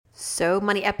So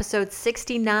Money episode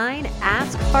 69,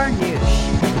 Ask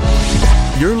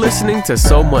Farnoosh. You're listening to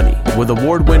So Money with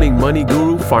award-winning money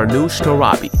guru Farnoosh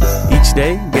Torabi. Each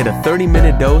day, get a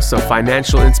 30-minute dose of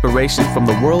financial inspiration from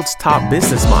the world's top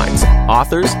business minds,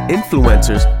 authors,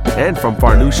 influencers, and from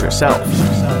Farnoosh herself.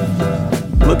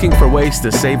 Looking for ways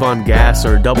to save on gas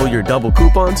or double your double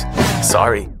coupons?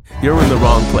 Sorry, you're in the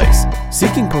wrong place.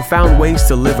 Seeking profound ways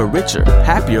to live a richer,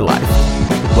 happier life.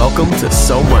 Welcome to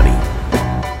So Money.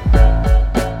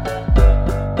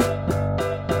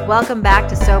 Welcome back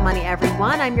to So Money,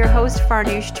 everyone. I'm your host,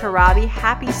 Farnoosh Torabi.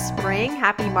 Happy spring.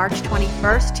 Happy March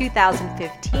 21st,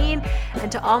 2015.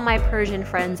 And to all my Persian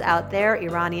friends out there,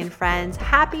 Iranian friends,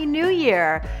 Happy New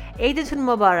Year. Eidetun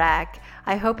Mubarak.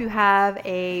 I hope you have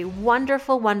a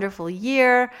wonderful, wonderful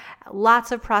year.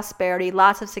 Lots of prosperity,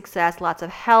 lots of success, lots of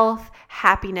health,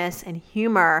 happiness, and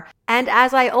humor. And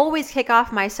as I always kick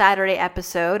off my Saturday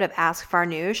episode of Ask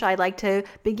Farnoosh, I'd like to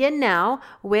begin now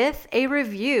with a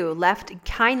review left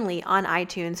kindly on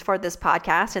iTunes for this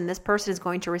podcast. And this person is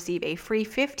going to receive a free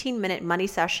 15-minute money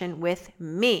session with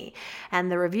me.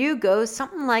 And the review goes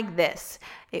something like this.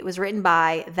 It was written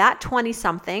by That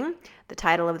 20-something. The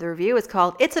title of the review is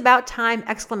called It's About Time!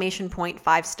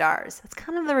 5 stars. That's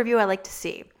kind of the review I like to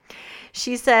see.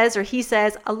 She says, or he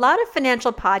says, a lot of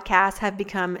financial podcasts have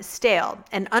become stale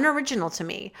and unoriginal to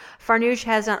me. Farnoosh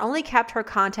has not only kept her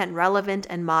content relevant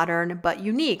and modern, but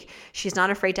unique. She's not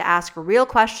afraid to ask real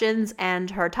questions, and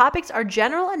her topics are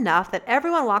general enough that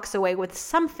everyone walks away with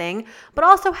something, but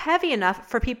also heavy enough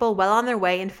for people well on their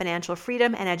way in financial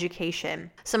freedom and education.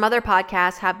 Some other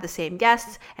podcasts have the same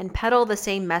guests and peddle the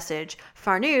same message.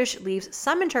 Farnoosh leaves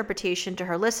some interpretation to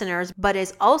her listeners, but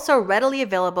is also readily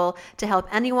available to help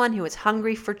anyone who is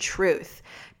hungry for truth.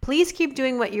 Please keep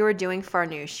doing what you are doing,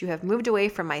 Farnoosh. You have moved away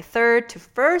from my third to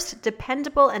first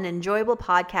dependable and enjoyable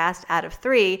podcast out of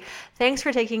 3. Thanks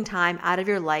for taking time out of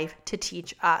your life to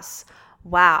teach us.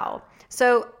 Wow.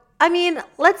 So, I mean,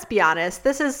 let's be honest.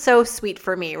 This is so sweet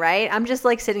for me, right? I'm just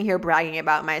like sitting here bragging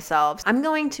about myself. I'm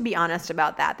going to be honest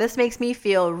about that. This makes me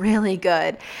feel really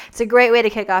good. It's a great way to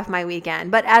kick off my weekend.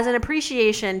 But as an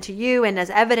appreciation to you and as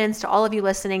evidence to all of you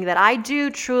listening that I do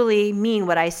truly mean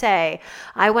what I say,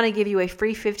 I want to give you a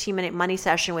free 15-minute money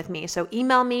session with me. So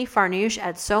email me,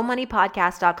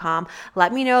 farnoosh@somoneypodcast.com.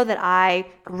 Let me know that I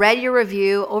read your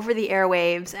review over the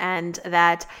airwaves and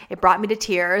that it brought me to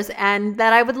tears and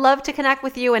that I would love to connect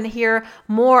with you and hear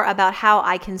more about how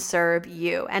I can serve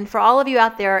you. And for all of you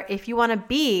out there, if you want to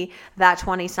be that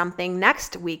 20-something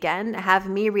next weekend, have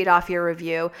me read off your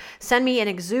review. Send me an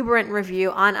exuberant review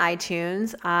on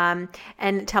iTunes and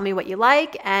tell me what you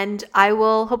like, and I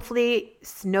will hopefully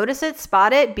notice it,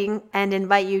 spot it, and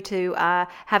invite you to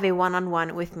have a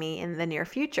one-on-one with me in the near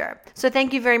future. So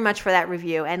thank you very much for that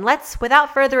review. And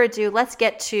without further ado, let's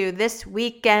get to this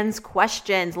weekend's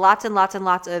questions. Lots and lots and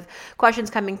lots of questions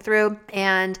coming through.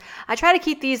 And I try to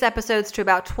keep these episodes to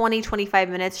about 20-25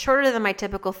 minutes, shorter than my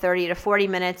typical 30 to 40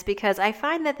 minutes, because I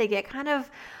find that they get kind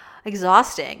of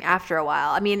exhausting after a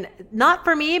while. I mean, not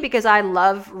for me because I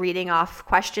love reading off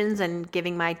questions and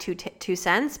giving my two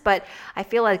cents, but I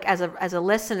feel like as a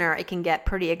listener, it can get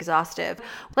pretty exhaustive.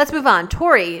 Let's move on.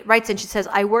 Tori writes in, she says,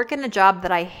 I work in a job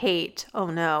that I hate. Oh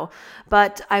no.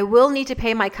 But I will need to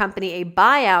pay my company a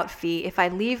buyout fee if I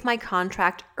leave my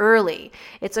contract early.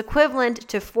 It's equivalent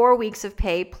to 4 weeks of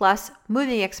pay plus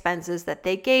moving expenses that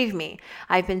they gave me.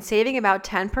 I've been saving about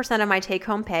 10% of my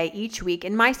take-home pay each week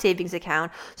in my savings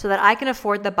account so that I can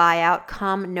afford the buyout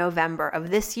come November of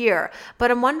this year.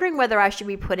 But I'm wondering whether I should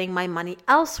be putting my money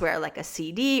elsewhere, like a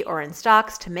CD or in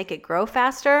stocks, to make it grow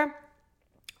faster.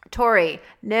 Tori,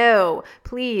 no,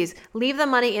 please leave the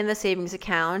money in the savings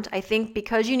account. I think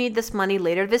because you need this money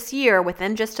later this year,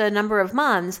 within just a number of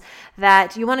months,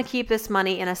 that you want to keep this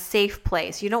money in a safe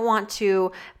place. You don't want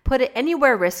to put it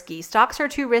anywhere risky. Stocks are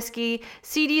too risky.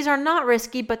 CDs are not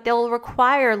risky, but they'll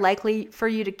require likely for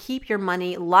you to keep your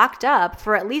money locked up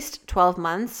for at least 12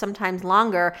 months, sometimes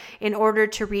longer, in order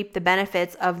to reap the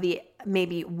benefits of the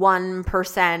maybe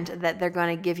 1% that they're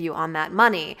going to give you on that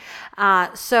money.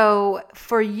 So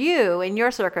for you, in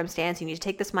your circumstance, you need to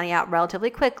take this money out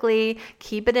relatively quickly,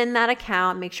 keep it in that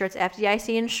account, make sure it's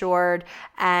FDIC insured,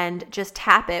 and just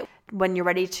tap it when you're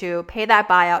ready to pay that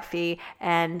buyout fee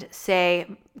and say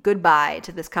goodbye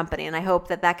to this company. And I hope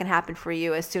that that can happen for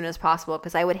you as soon as possible,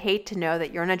 because I would hate to know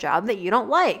that you're in a job that you don't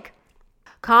like.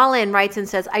 Colin writes and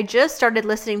says, I just started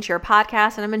listening to your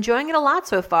podcast and I'm enjoying it a lot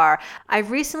so far. I've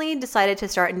recently decided to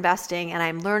start investing and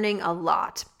I'm learning a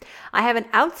lot. I have an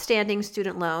outstanding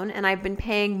student loan and I've been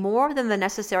paying more than the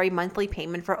necessary monthly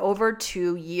payment for over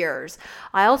 2 years.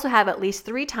 I also have at least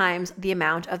 3 times the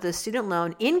amount of the student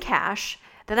loan in cash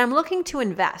that I'm looking to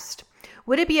invest.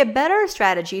 Would it be a better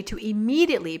strategy to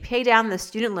immediately pay down the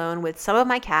student loan with some of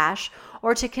my cash,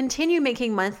 or to continue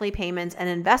making monthly payments and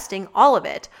investing all of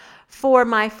it? For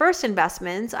my first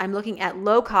investments, I'm looking at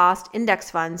low-cost index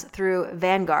funds through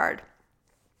Vanguard.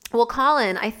 Well,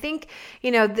 Colin, I think,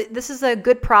 this is a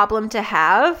good problem to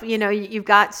have. You've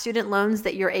got student loans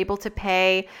that you're able to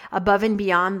pay above and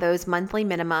beyond those monthly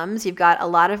minimums. You've got a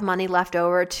lot of money left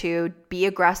over to be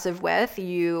aggressive with.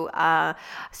 You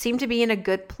seem to be in a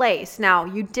good place. Now,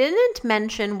 you didn't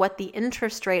mention what the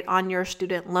interest rate on your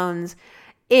student loans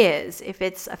is. If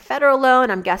it's a federal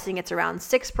loan, I'm guessing it's around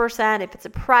 6%. If it's a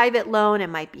private loan, it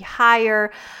might be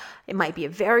higher. It might be a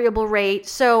variable rate.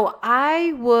 So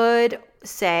I would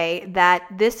say that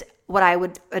what I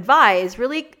would advise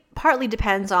really partly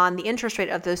depends on the interest rate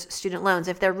of those student loans.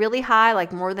 If they're really high,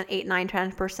 like more than 8, 9,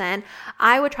 10%,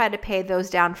 I would try to pay those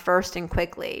down first and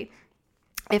quickly.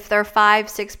 If they're 5,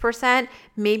 6%,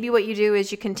 maybe what you do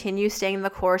is you continue staying the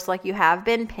course like you have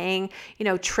been, paying,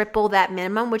 triple that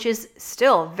minimum, which is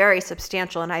still very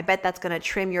substantial. And I bet that's going to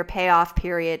trim your payoff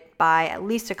period by at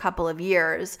least a couple of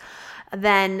years.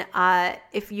 Then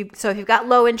if you've got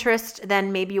low interest,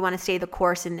 then maybe you want to stay the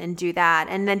course and do that.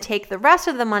 And then take the rest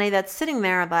of the money that's sitting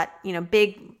there, that,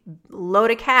 big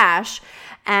load of cash.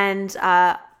 And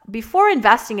before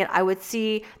investing it, I would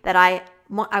see that I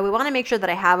would want to make sure that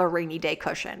I have a rainy day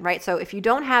cushion, right? So if you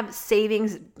don't have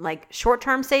savings, like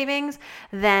short-term savings,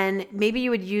 then maybe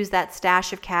you would use that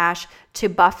stash of cash to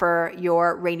buffer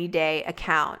your rainy day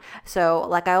account. So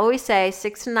like I always say,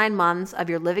 6 to 9 months of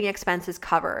your living expenses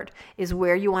covered is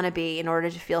where you want to be in order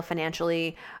to feel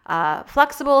financially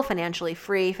flexible, financially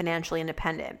free, financially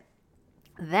independent.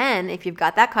 Then if you've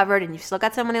got that covered and you've still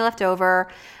got some money left over,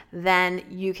 then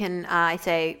you can,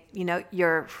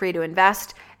 you're free to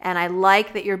invest. And I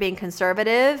like that you're being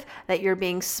conservative, that you're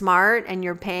being smart, and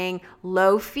you're paying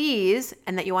low fees,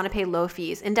 and that you want to pay low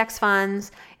fees. Index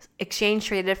funds, exchange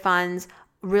traded funds,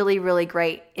 really, really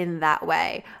great in that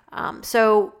way.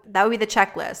 So that would be the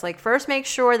checklist. Like, first, make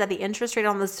sure that the interest rate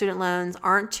on the student loans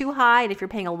aren't too high. And if you're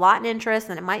paying a lot in interest,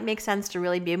 then it might make sense to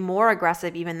really be more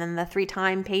aggressive even than the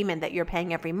 3-time payment that you're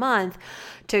paying every month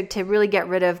to really get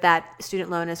rid of that student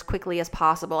loan as quickly as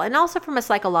possible. And also from a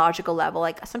psychological level,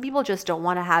 like some people just don't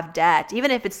want to have debt, even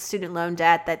if it's student loan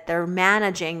debt that they're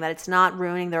managing, that it's not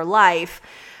ruining their life.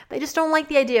 They just don't like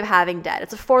the idea of having debt.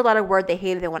 It's a 4-letter word. They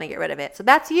hate it. They want to get rid of it. So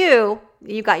that's you.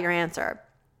 You got your answer.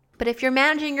 But if you're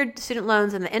managing your student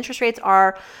loans and the interest rates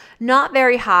are not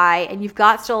very high and you've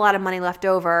got still a lot of money left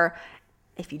over,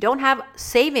 if you don't have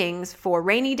savings for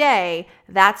rainy day,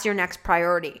 that's your next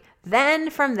priority.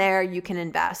 Then from there, you can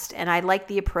invest. And I like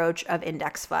the approach of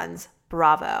index funds.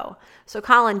 Bravo. So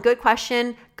Colin, good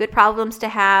question. Good problems to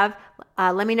have.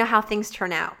 Let me know how things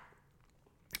turn out.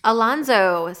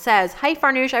 Alonzo says, "Hi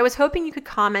Farnoosh, I was hoping you could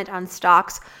comment on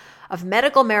stocks of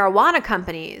medical marijuana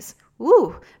companies.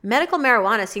 Ooh, medical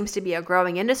marijuana seems to be a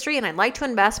growing industry and I'd like to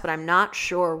invest, but I'm not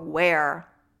sure where."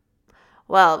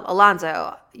 Well,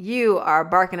 Alonzo, you are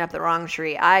barking up the wrong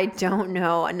tree. I don't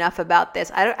know enough about this.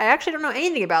 I actually don't know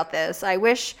anything about this. I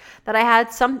wish that I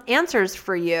had some answers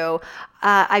for you.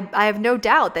 I have no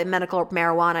doubt that medical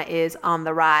marijuana is on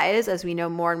the rise. As we know,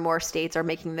 more and more states are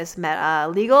making this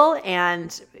legal,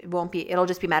 and it'll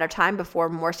just be a matter of time before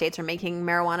more states are making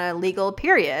marijuana legal,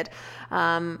 period.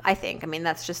 I think.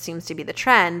 That just seems to be the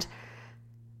trend.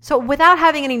 So without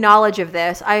having any knowledge of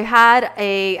this,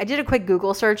 I did a quick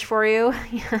Google search for you.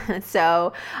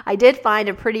 So I did find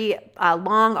a pretty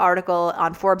long article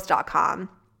on Forbes.com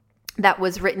that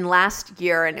was written last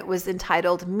year, and it was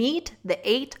entitled "Meet the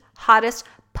 8 Hottest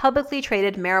Publicly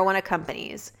Traded Marijuana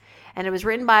Companies." And it was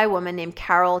written by a woman named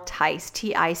Carol Tice,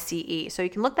 Tice. So you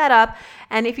can look that up.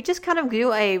 And if you just kind of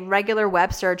do a regular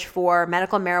web search for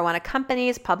medical marijuana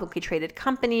companies, publicly traded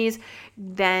companies,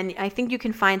 then I think you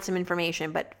can find some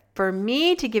information. But for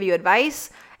me to give you advice,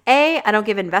 I don't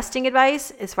give investing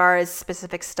advice as far as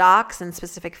specific stocks and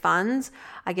specific funds.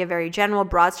 I give very general,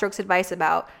 broad strokes advice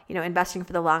about, investing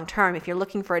for the long term. If you're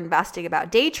looking for investing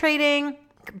about day trading,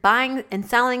 buying and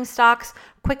selling stocks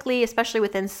quickly, especially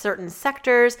within certain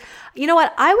sectors. You know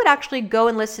what? I would actually go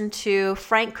and listen to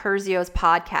Frank Curzio's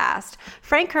podcast.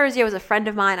 Frank Curzio is a friend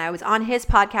of mine. I was on his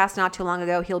podcast not too long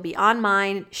ago. He'll be on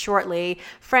mine shortly.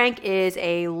 Frank is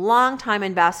a longtime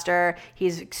investor.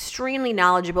 He's extremely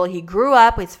knowledgeable. He grew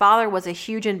up. His father was a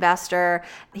huge investor.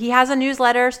 He has a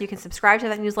newsletter, so you can subscribe to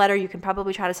that newsletter. You can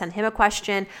probably try to send him a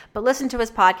question, but listen to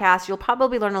his podcast. You'll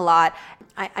probably learn a lot.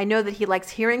 I know that he likes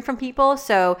hearing from people,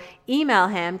 so email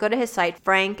him. Go to his site,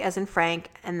 Frank as in Frank,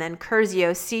 and then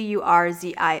Curzio,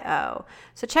 Curzio.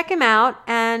 So check him out,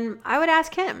 and I would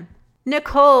ask him.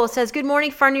 Nicole says, good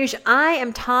morning, Farnoosh. I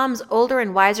am Tom's older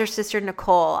and wiser sister,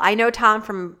 Nicole. I know Tom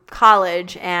from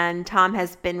college, and Tom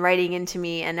has been writing into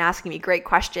me and asking me great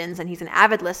questions, and he's an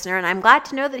avid listener, and I'm glad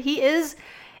to know that he is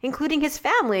including his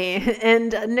family.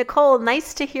 And Nicole,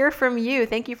 nice to hear from you.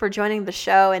 Thank you for joining the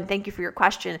show, and thank you for your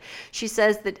question. She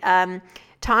says that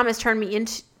Tom has turned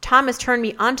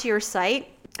me onto your site,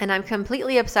 and I'm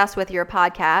completely obsessed with your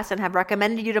podcast and have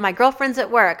recommended you to my girlfriends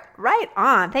at work. Right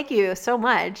on. Thank you so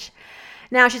much.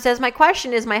 Now, she says, my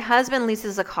question is, my husband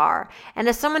leases a car, and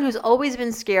as someone who's always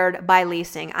been scared by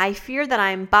leasing, I fear that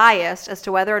I'm biased as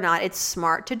to whether or not it's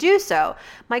smart to do so.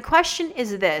 My question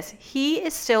is this: he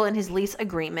is still in his lease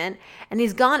agreement, and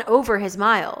he's gone over his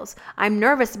miles. I'm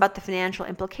nervous about the financial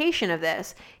implication of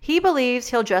this. He believes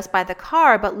he'll just buy the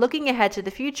car, but looking ahead to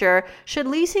the future, should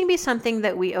leasing be something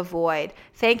that we avoid?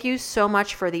 Thank you so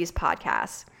much for these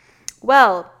podcasts.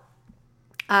 Well,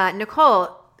 Nicole,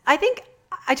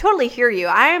 I totally hear you.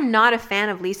 I am not a fan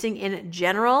of leasing in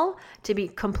general, to be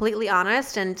completely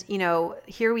honest. And,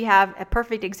 here we have a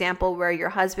perfect example where your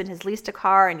husband has leased a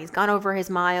car and he's gone over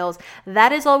his miles.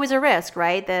 That is always a risk,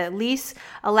 right? The lease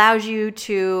allows you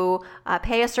to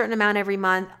pay a certain amount every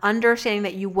month, understanding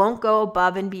that you won't go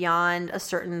above and beyond a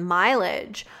certain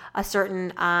mileage, a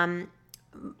certain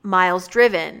miles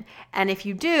driven. And if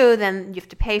you do, then you have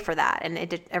to pay for that. And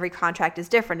every contract is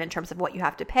different in terms of what you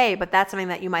have to pay, but that's something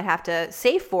that you might have to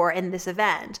save for in this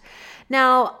event.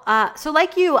 Now, so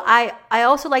like you, I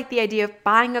also like the idea of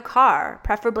buying a car,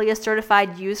 preferably a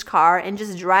certified used car, and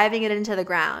just driving it into the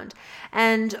ground.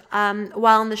 And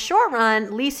while in the short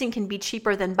run, leasing can be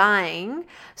cheaper than buying,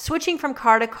 switching from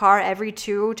car to car every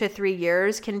 2 to 3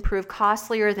 years can prove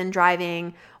costlier than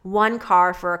driving one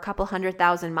car for a couple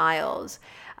 100,000 miles.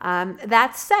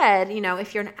 That said,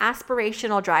 if you're an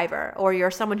aspirational driver or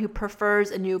you're someone who prefers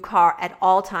a new car at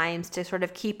all times to sort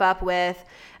of keep up with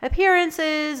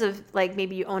appearances of, like,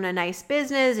 maybe you own a nice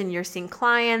business and you're seeing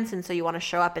clients, and so you want to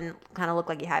show up and kind of look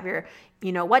like you have your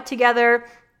what together.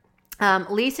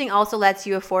 Leasing also lets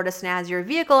you afford to snazz your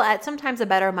vehicle at sometimes a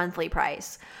better monthly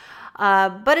price.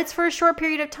 But it's for a short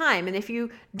period of time. And if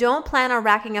you don't plan on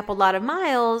racking up a lot of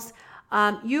miles,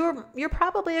 you're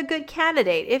probably a good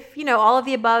candidate if, all of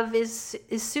the above is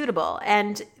suitable.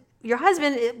 And your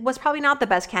husband was probably not the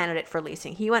best candidate for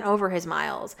leasing. He went over his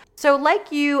miles. So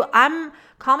like you,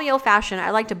 call me old-fashioned. I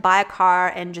like to buy a car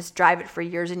and just drive it for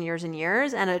years and years and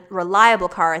years, and a reliable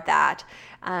car at that.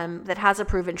 That has a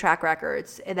proven track record,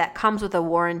 that comes with a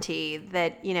warranty,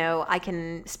 that, I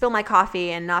can spill my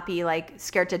coffee and not be like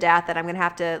scared to death that I'm going to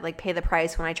have to like pay the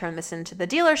price when I turn this into the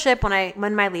dealership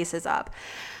when my lease is up.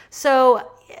 So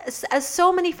as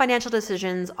so many financial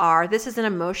decisions are, this is an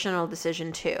emotional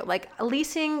decision too. Like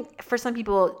leasing for some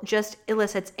people just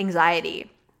elicits anxiety.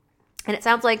 And it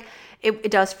sounds like it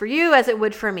does for you as it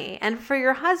would for me. And for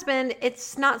your husband,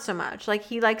 it's not so much. Like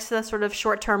he likes the sort of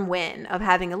short-term win of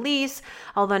having a lease,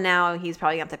 although now he's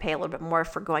probably going to have to pay a little bit more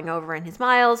for going over in his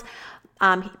miles.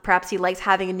 Perhaps he likes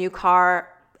having a new car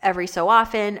every so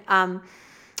often.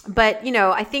 But,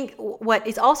 I think what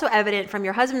is also evident from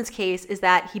your husband's case is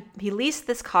that he leased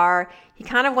this car. He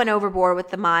kind of went overboard with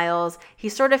the miles. He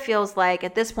sort of feels like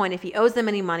at this point, if he owes them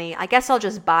any money, I guess I'll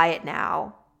just buy it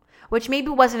now, which maybe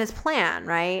wasn't his plan,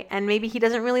 right? And maybe he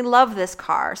doesn't really love this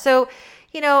car. So,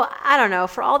 I don't know.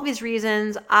 For all these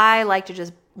reasons, I like to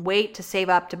just wait to save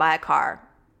up to buy a car.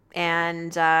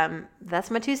 And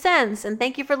that's my 2 cents. And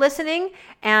thank you for listening.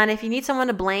 And if you need someone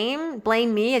to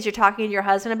blame me as you're talking to your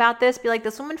husband about this. Be like,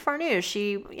 this woman Farnoosh,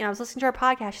 she, I was listening to her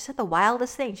podcast. She said the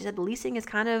wildest thing. She said leasing is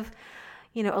kind of,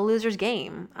 a loser's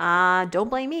game. Don't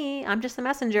blame me. I'm just the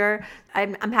messenger.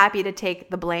 I'm happy to take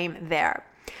the blame there.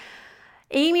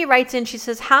 Amy writes in, she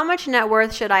says, how much net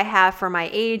worth should I have for my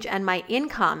age and my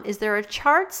income? Is there a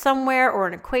chart somewhere or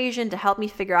an equation to help me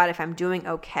figure out if I'm doing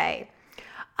okay?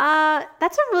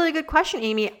 That's a really good question,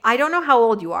 Amy. I don't know how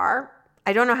old you are.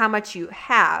 I don't know how much you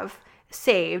have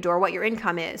saved or what your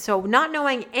income is. So not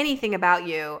knowing anything about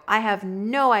you, I have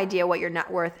no idea what your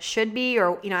net worth should be,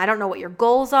 or, I don't know what your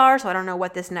goals are. So I don't know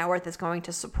what this net worth is going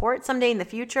to support someday in the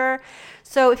future.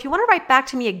 So if you want to write back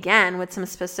to me again with some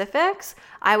specifics,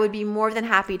 I would be more than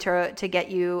happy to get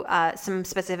you some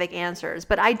specific answers.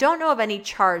 But I don't know of any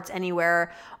charts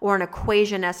anywhere or an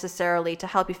equation necessarily to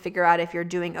help you figure out if you're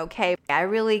doing okay. I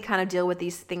really kind of deal with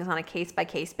these things on a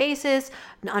case-by-case basis,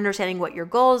 understanding what your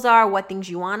goals are, what things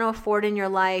you want to afford in your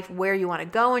life, where you want to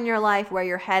go in your life, where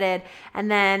you're headed, and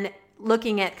then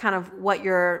looking at kind of what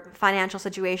your financial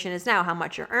situation is now, how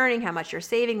much you're earning, how much you're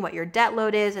saving, what your debt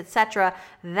load is, etc.,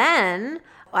 then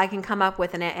I can come up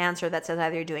with an answer that says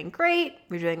either you're doing great,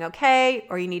 you're doing okay,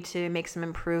 or you need to make some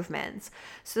improvements.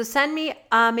 So send me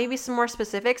maybe some more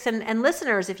specifics. And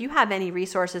listeners, if you have any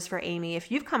resources for Amy,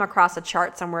 if you've come across a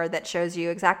chart somewhere that shows you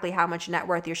exactly how much net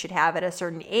worth you should have at a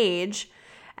certain age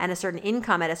and a certain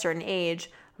income at a certain age,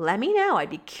 let me know. I'd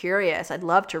be curious. I'd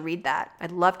love to read that.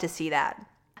 I'd love to see that.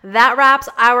 That wraps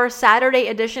our Saturday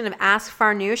edition of Ask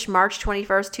Farnoosh, March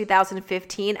 21st,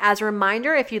 2015. As a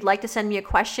reminder, if you'd like to send me a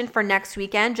question for next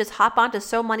weekend, just hop on to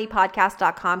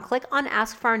SoMoneyPodcast.com, click on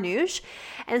Ask Farnoosh,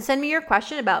 and send me your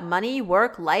question about money,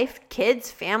 work, life,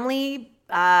 kids, family,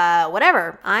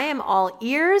 whatever. I am all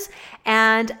ears.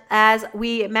 And as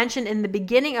we mentioned in the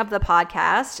beginning of the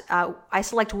podcast, I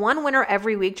select one winner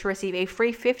every week to receive a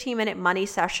free 15-minute money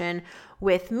session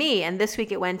with me. And this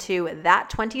week it went to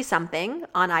That20Something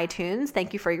on iTunes.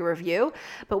 Thank you for your review.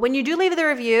 But when you do leave the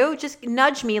review, just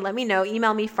nudge me, let me know,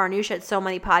 email me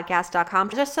farnoosh@somoneypodcast.com,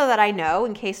 just so that I know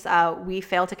in case we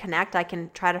fail to connect, I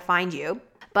can try to find you.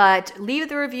 But leave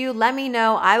the review, let me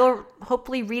know. I will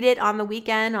hopefully read it on the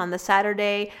weekend, on the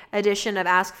Saturday edition of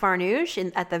Ask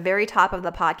Farnoosh at the very top of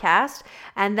the podcast.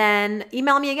 And then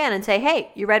email me again and say,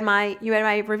 hey, you read my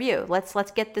review.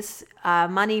 Let's get this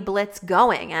money blitz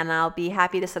going. And I'll be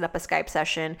happy to set up a Skype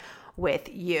session with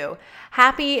you.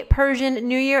 Happy Persian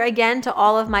New Year again to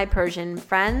all of my Persian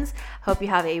friends. Hope you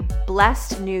have a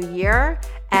blessed new year,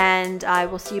 and I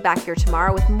will see you back here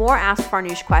tomorrow with more Ask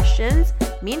Farnoosh questions.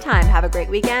 Meantime, have a great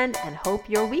weekend and hope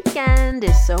your weekend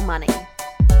is so money.